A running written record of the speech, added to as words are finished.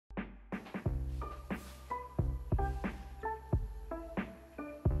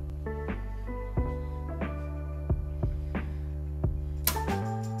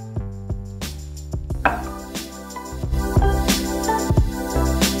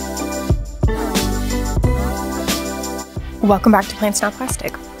Welcome back to Plants Not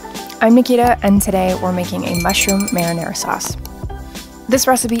Plastic. I'm Nikita, and today we're making a mushroom marinara sauce. This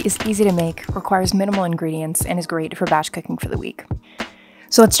recipe is easy to make, requires minimal ingredients, and is great for batch cooking for the week.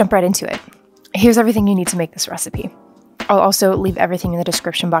 So let's jump right into it. Here's everything you need to make this recipe. I'll also leave everything in the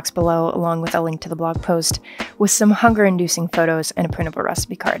description box below, along with a link to the blog post, with some hunger-inducing photos and a printable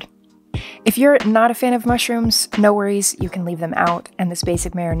recipe card. If you're not a fan of mushrooms, no worries, you can leave them out, and this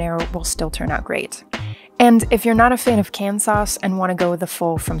basic marinara will still turn out great. And if you're not a fan of canned sauce and want to go with the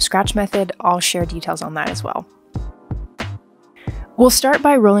full from scratch method, I'll share details on that as well. We'll start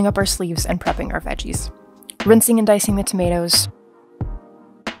by rolling up our sleeves and prepping our veggies. Rinsing and dicing the tomatoes.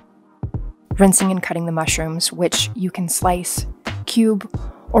 Rinsing and cutting the mushrooms, which you can slice, cube,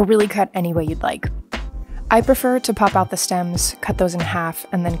 or really cut any way you'd like. I prefer to pop out the stems, cut those in half,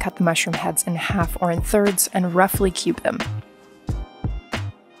 and then cut the mushroom heads in half or in thirds and roughly cube them.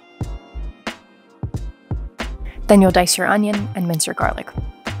 Then you'll dice your onion and mince your garlic.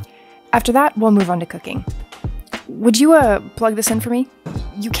 After that, we'll move on to cooking. Would you plug this in for me?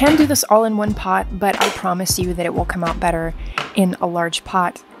 You can do this all in one pot, but I promise you that it will come out better in a large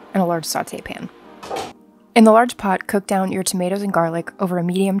pot and a large sauté pan. In the large pot, cook down your tomatoes and garlic over a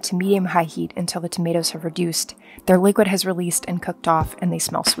medium to medium-high heat until the tomatoes have reduced, their liquid has released and cooked off, and they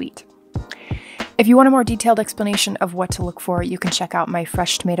smell sweet. If you want a more detailed explanation of what to look for, you can check out my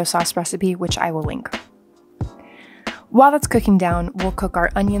fresh tomato sauce recipe, which I will link. While that's cooking down, we'll cook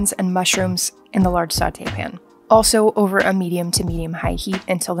our onions and mushrooms in the large sauté pan, also over a medium to medium-high heat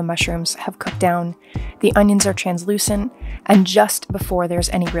until the mushrooms have cooked down, the onions are translucent, and just before there's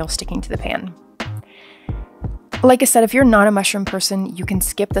any real sticking to the pan. Like I said, if you're not a mushroom person, you can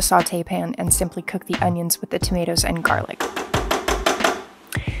skip the sauté pan and simply cook the onions with the tomatoes and garlic.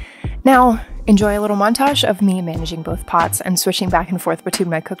 Now, enjoy a little montage of me managing both pots and switching back and forth between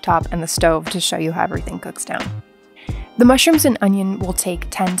my cooktop and the stove to show you how everything cooks down. The mushrooms and onion will take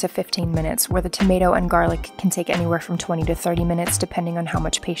 10 to 15 minutes, where the tomato and garlic can take anywhere from 20 to 30 minutes depending on how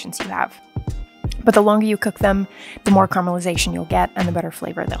much patience you have. But the longer you cook them, the more caramelization you'll get and the better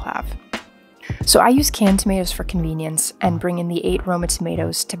flavor they'll have. So I use canned tomatoes for convenience and bring in the 8 Roma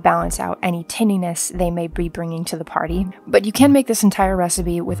tomatoes to balance out any tinniness they may be bringing to the party, but you can make this entire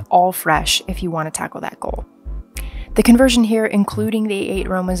recipe with all fresh if you want to tackle that goal. The conversion here, including the 8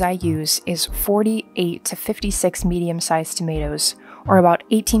 Romas I use, is 48 to 56 medium-sized tomatoes, or about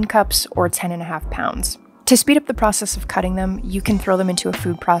 18 cups or 10.5 pounds. To speed up the process of cutting them, you can throw them into a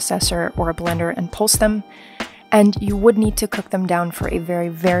food processor or a blender and pulse them, and you would need to cook them down for a very,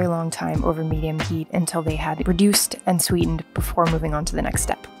 very long time over medium heat until they had reduced and sweetened before moving on to the next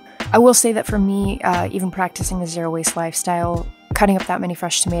step. I will say that for me, even practicing a zero-waste lifestyle, cutting up that many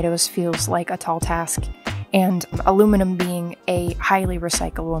fresh tomatoes feels like a tall task, and aluminum being a highly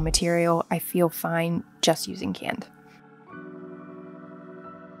recyclable material, I feel fine just using canned.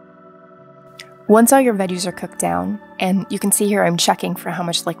 Once all your veggies are cooked down, and you can see here I'm checking for how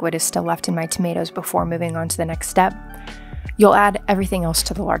much liquid is still left in my tomatoes before moving on to the next step, you'll add everything else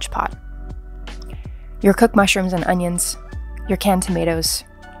to the large pot. Your cooked mushrooms and onions, your canned tomatoes,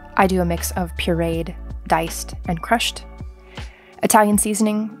 I do a mix of pureed, diced, and crushed, Italian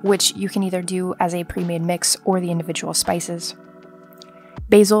seasoning, which you can either do as a pre-made mix or the individual spices,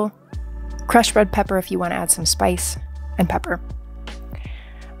 basil, crushed red pepper if you want to add some spice, and pepper.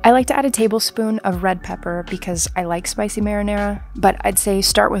 I like to add a tablespoon of red pepper because I like spicy marinara, but I'd say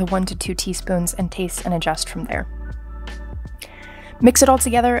start with 1 to 2 teaspoons and taste and adjust from there. Mix it all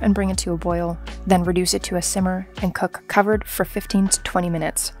together and bring it to a boil, then reduce it to a simmer and cook covered for 15 to 20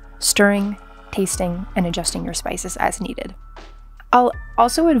 minutes, stirring, tasting, and adjusting your spices as needed. I'll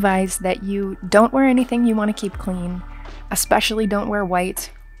also advise that you don't wear anything you want to keep clean, especially don't wear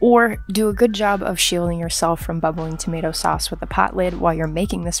white, or do a good job of shielding yourself from bubbling tomato sauce with a pot lid while you're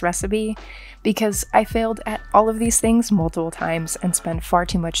making this recipe, because I failed at all of these things multiple times and spent far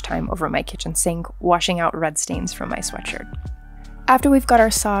too much time over my kitchen sink washing out red stains from my sweatshirt. After we've got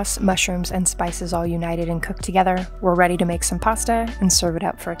our sauce, mushrooms, and spices all united and cooked together, we're ready to make some pasta and serve it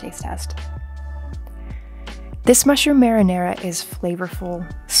up for a taste test. This mushroom marinara is flavorful,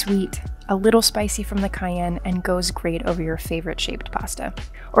 sweet, a little spicy from the cayenne, and goes great over your favorite shaped pasta,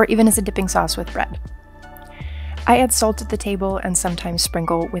 or even as a dipping sauce with bread. I add salt at the table and sometimes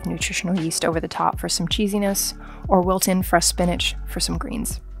sprinkle with nutritional yeast over the top for some cheesiness, or wilt in fresh spinach for some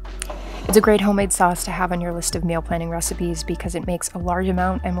greens. It's a great homemade sauce to have on your list of meal planning recipes because it makes a large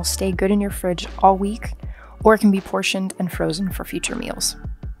amount and will stay good in your fridge all week, or it can be portioned and frozen for future meals.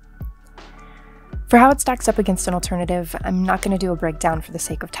 For how it stacks up against an alternative, I'm not going to do a breakdown for the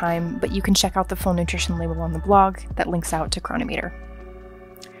sake of time, but you can check out the full nutrition label on the blog that links out to Cronometer.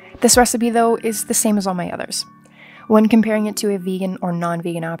 This recipe, though, is the same as all my others. When comparing it to a vegan or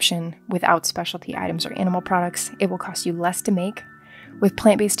non-vegan option without specialty items or animal products, it will cost you less to make. With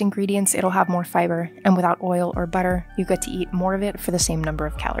plant-based ingredients, it'll have more fiber, and without oil or butter, you get to eat more of it for the same number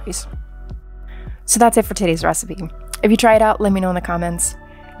of calories. So that's it for today's recipe. If you try it out, let me know in the comments.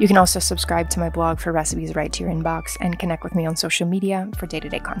 You can also subscribe to my blog for recipes right to your inbox and connect with me on social media for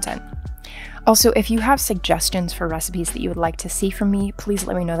day-to-day content. Also, if you have suggestions for recipes that you would like to see from me, please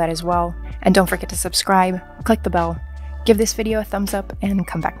let me know that as well. And don't forget to subscribe, click the bell, give this video a thumbs up, and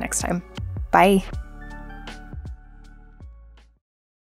come back next time. Bye!